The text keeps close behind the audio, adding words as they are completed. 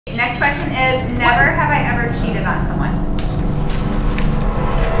question is, never have I ever cheated on someone.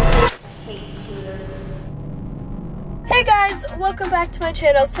 Hey guys, welcome back to my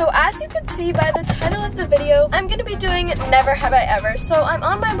channel. So as you can see by the title of the video, I'm gonna be doing Never Have I Ever. So I'm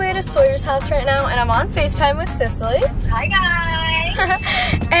on my way to Sawyer's house right now and I'm on FaceTime with Sicily. Hi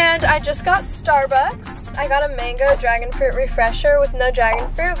guys! And I just got Starbucks. I got a mango dragon fruit refresher with no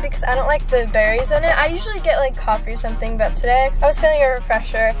dragon fruit because I don't like the berries in it. I usually get like coffee or something, but today I was feeling a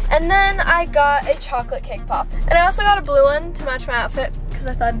refresher. And then I got a chocolate cake pop. And I also got a blue one to match my outfit because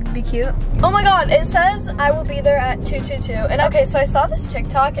I thought it'd be cute. Oh my god, it says I will be there at 222. And okay, so I saw this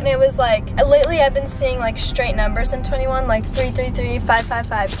TikTok and it was like, lately I've been seeing like straight numbers in 21, like 333,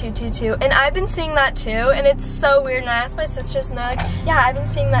 555, 222. And I've been seeing that too, and it's so weird. And I asked my sisters and they're like, yeah, I've been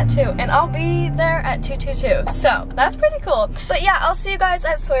seeing that too. And I'll be there at 222. So that's pretty cool. But yeah, I'll see you guys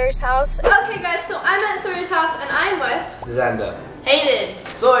at Sawyer's house. Okay guys, so I'm at Sawyer's house and I'm with Xander, Hayden,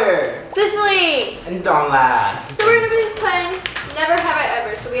 Sawyer, Sicily, and Donlad. So we're gonna be playing Never Have I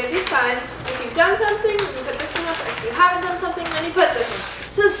Ever. So we have these signs. If you've done something, you put this one up. If you haven't done something, then you put this one.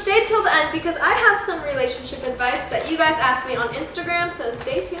 So stay till the end because I have some relationship advice that you guys asked me on Instagram. So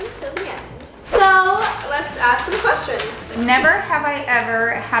stay tuned till the end. So let's ask some questions. Never have I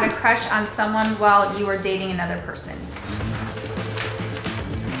ever had a crush on someone while you were dating another person.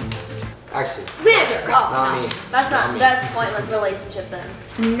 Actually, Xander. not me. That's pointless relationship then.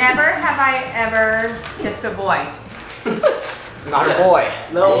 Never have I ever kissed a boy. Not a boy.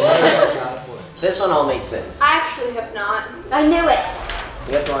 No, not a boy. This one all makes sense. I actually have not. I knew it.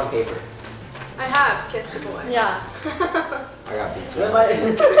 You have to on paper. I have kissed a boy. Yeah. I got pizza.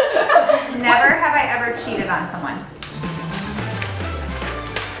 Never have I ever cheated on someone.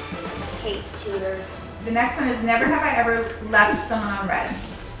 Hate cheaters. The next one is never have I ever left someone on red.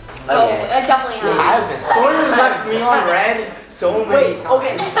 Oh, I definitely He have. hasn't. Sawyer's left me on red so many times.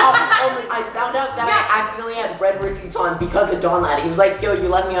 Okay, I found out that I accidentally had red receipts on because of Donlad. He was like, yo, you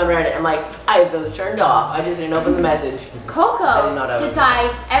left me on red. I'm like, I have those turned off. I just didn't open the message. I did not have Coco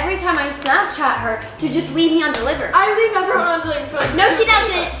decides every time I Snapchat her to just leave me undelivered. I leave everyone on delivery for like No, 2 she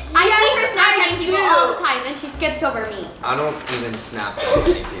doesn't. minutes. I Yes, see her Snapchatting I people do. all the time and she skips over me. I don't even snap that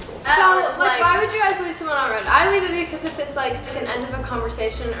many people. So, like, why would you guys leave someone on red? I leave it because if it's like an end of a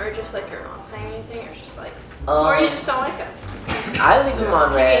conversation or just like you're not saying anything or just like, or you just don't like them. I leave him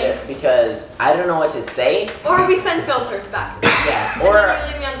on red because I don't know what to say. Or we send filters back. Yeah, And or, then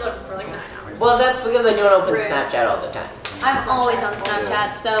you leave me undelivered for like 9 hours. well, that's because I don't open Rude. Snapchat all the time. I'm always on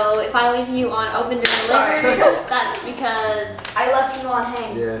Snapchat, so if I leave you on open or delivered, that's because I left you on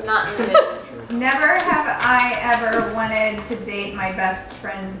hang, Yeah. not in the mood. Never have I ever wanted to date my best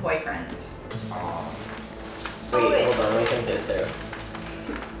friend's boyfriend. Wait, hold on, let me think this through.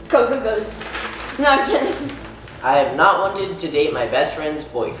 Coco goes, no, I'm kidding. I have not wanted to date my best friend's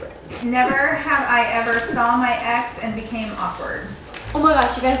boyfriend. Never have I ever saw my ex and became awkward. Oh my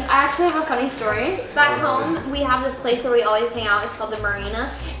gosh, you guys, I actually have a funny story. Back home, we have this place where we always hang out. It's called the Marina.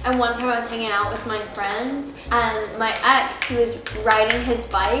 And one time I was hanging out with my friends and my ex, he was riding his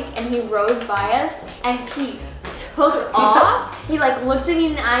bike and he rode by us and he took off. He like looked at me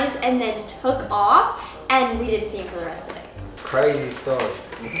in the eyes and then took off and we didn't see him for the rest of the day. Crazy story.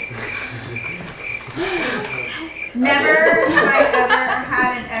 Never have I ever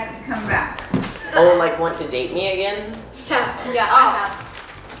had an ex come back. Oh, like want to date me again? Yeah, I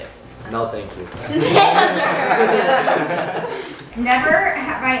have. No, thank you. Never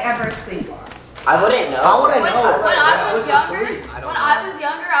have I ever sleepwalked. I wouldn't know. How would I know? When I was younger, asleep. I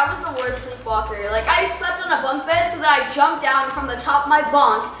I was the worst sleepwalker. Like I slept on a bunk bed so that I jumped down from the top of my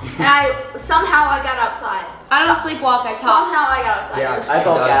bunk and I got outside. I don't sleepwalk, I talk. Somehow I got outside. Yeah, It was I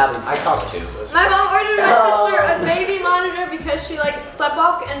thought Gavin. I talk too. My mom ordered my sister a baby monitor because she like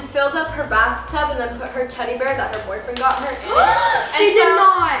sleptwalked and filled up her bathtub and then put her teddy bear that her boyfriend got her in it. She did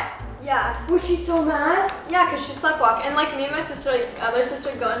not. Yeah. Was she so mad? Yeah, because she sleptwalked. And like me and my sister, like other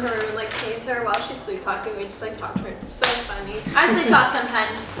sister, go in her room and like tease her while she's sleep talking. We just like talk to her. It's so funny. I sleep talk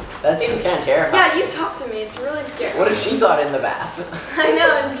sometimes. That seems kind of terrifying. Yeah, you talk to me. It's really scary. What if she got in the bath? I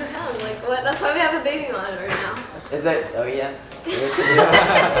know, and drowned. Like what? That's why we have a baby monitor now. Is that, oh yeah?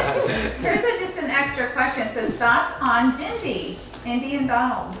 Here's just an extra question. It says thoughts on Dindy, Indy and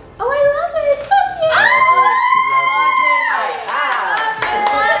Donald. Oh, I love it. It's so cute.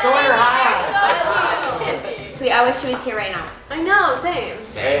 Sweet, I wish she was here right now. I know, same.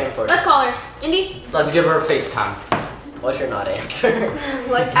 Same for Let's call her. Indy? Let's give her a FaceTime. What's your not answer?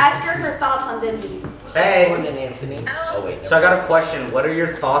 Like ask her her thoughts on Dindy. Hey. Anthony. Oh wait. So I got a question. What are your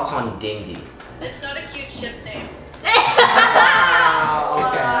thoughts on Dingy? It's not a cute ship name. Okay.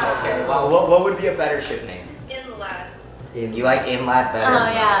 Well, what would be a better ship name? Inlad. You like in-lab better? Oh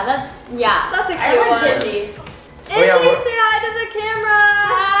yeah, that's a cute I like one. Dindy. Oh, yeah, Indy, we're- say hi to the camera.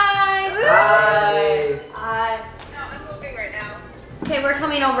 Hi. Hi. No, I'm moving right now. Okay, we're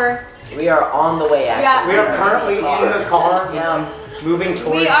coming over. We are on the way, actually. Yeah. We are currently in the car, Yeah. moving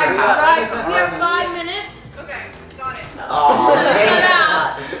towards We are your right. house. We are 5 minutes. Okay, got it. Oh, Get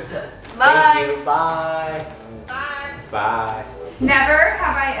out. Bye. Thank you. Bye. Bye. Bye. Never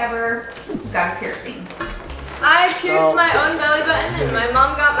have I ever got a piercing. I pierced my own belly button and my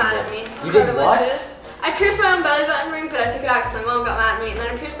mom got mad at me. You did what? Cartilages. I pierced my own belly button ring, but I took it out because my mom got mad at me, and then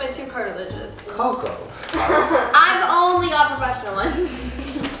I pierced my 2 cartilages. Coco. I've only got professional ones.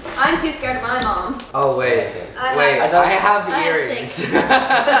 I'm too scared of my mom. Oh wait, I have I have earrings. 6. Wait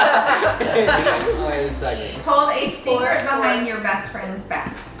a second. Told a secret behind your best friend's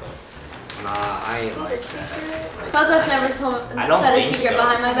back. Nah, I ain't like that. Coco's never I don't said a think secret so.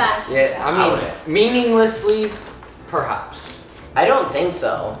 behind my back. Yeah, I mean, meaninglessly, perhaps. I don't think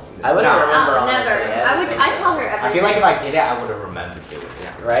so. I wouldn't remember, Oh, honestly. never. I tell her everything. I feel like if I did it, I would have remembered doing it.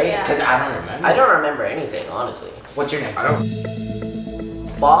 Yeah. Right? Yeah. Because I don't remember. I don't remember anything, honestly. What's your name? I don't.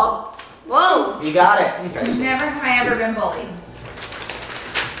 Bob, Whoa. you got it. Never have I ever been bullied.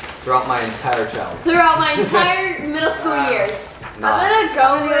 Throughout my entire childhood. Throughout my entire middle school years. Nah. I'm gonna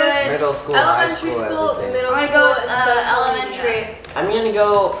go with Middle school, high elementary school, school, everything. middle I'm school, gonna go with and social elementary. media. I'm gonna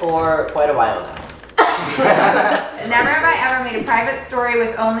go for quite a while now. Never have I ever made a private story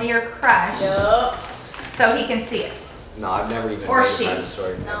with only your crush so he can see it. No, I've never even Or made she. a private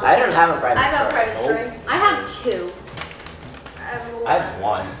story. No. I don't have a private I got a story. private story. I have 2. I have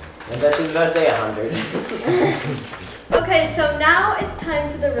 1. I bet you were gonna say 100. Okay, so now it's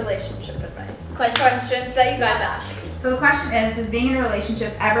time for the relationship advice. Questions that you guys ask. So the question is, does being in a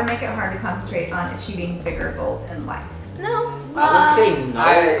relationship ever make it hard to concentrate on achieving bigger goals in life? No. I would say no.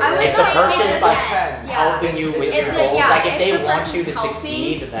 I would If the say person's it like depends, yeah. helping you with If your the- goals, yeah, like if if they the want you to person's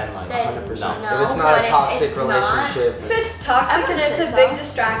succeed, then like then 100%. no. If it's not but a if toxic it's not- relationship, If it's I toxic and wouldn't it's a say big so.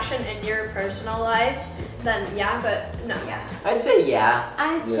 distraction in your personal life, then yeah, but no. Yeah. I'd say yeah.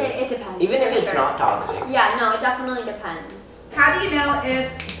 I'd say it depends. Even if for it's sure. not toxic. Yeah, no, it definitely depends. How do you know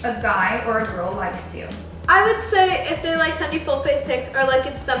if a guy or a girl likes you? I would say if they like send you full face pics or like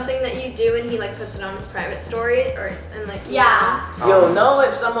it's something that you do and he like puts it on his private story or and like Yeah. You'll know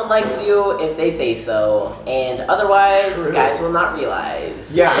if someone likes you if they say so, and otherwise, guys will not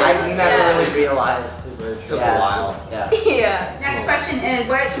realize. Yeah, I never Yeah. really realized. very It true. took a while. Yeah. Yeah. Next question is,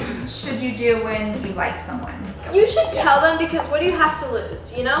 what should you do when you like someone? You should tell them because what do you have to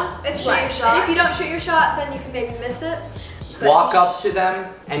lose? You know, it's Shoot your life. shot. And if you don't shoot your shot, then you can maybe miss it. But Walk up to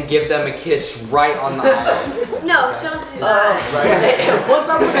them and give them a kiss right on the eyes. No, don't do that. What's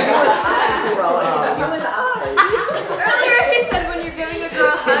up with the eyes, bro? You and I. Earlier he said when you're giving a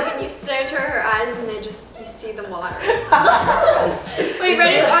girl a hug and you stare into her eyes and you see the water. Wait,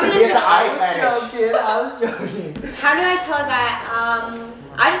 ready? I'm gonna He has say, an eye fetish. I was joking. how do I tell a guy?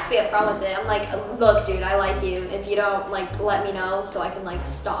 I just be upfront with it. I'm like, look, dude, I like you. If you don't like, let me know so I can like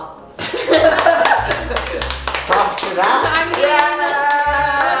stop. Props for that. I'm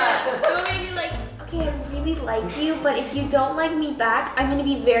gonna be like, okay, I really like you, but if you don't like me back, I'm gonna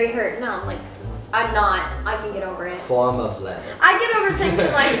be very hurt. No, I'm like, I'm not. I can get over it. Form of letter. I get over things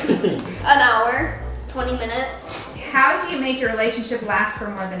in like An hour, 20 minutes. How do you make your relationship last for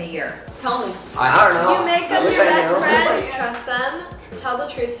more than a year? Tell me. I don't know. you make I them wish your I best knew. friend, trust them, tell the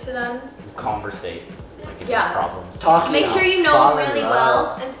truth to them, Conversate. Like if you Yeah. have problems. Talking. Make sure you know Fall them in really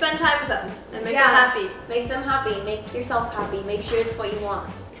love. well. and spend time with them and make Yeah. them happy. Make them happy. Make yourself happy. Make sure it's what you want.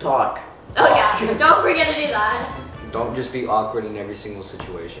 Talk. Oh yeah, don't forget to do that. Don't just be awkward in every single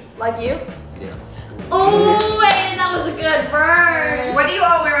situation. Like you? Yeah. Oh, wait, that was a good burn. What do you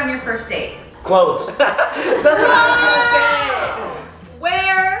all wear on your first date? Clothes.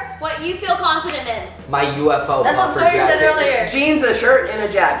 Wear what you feel confident in. My UFO That's what puffer Sawyer said jacket. earlier. Jeans, a shirt, and a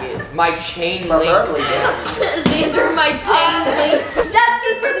jacket. My chain link. Preferably dance. Xander, my chain link. That's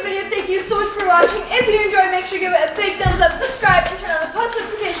it for the video. Thank you so much for watching. If you enjoyed, make sure to give it a big thumbs up, subscribe, and turn on the post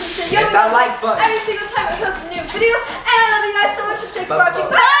notifications so you Hit that like button. every single time I post a new video. And I love you guys so much. And thanks for watching.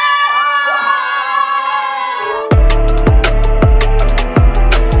 Bye-bye. Bye!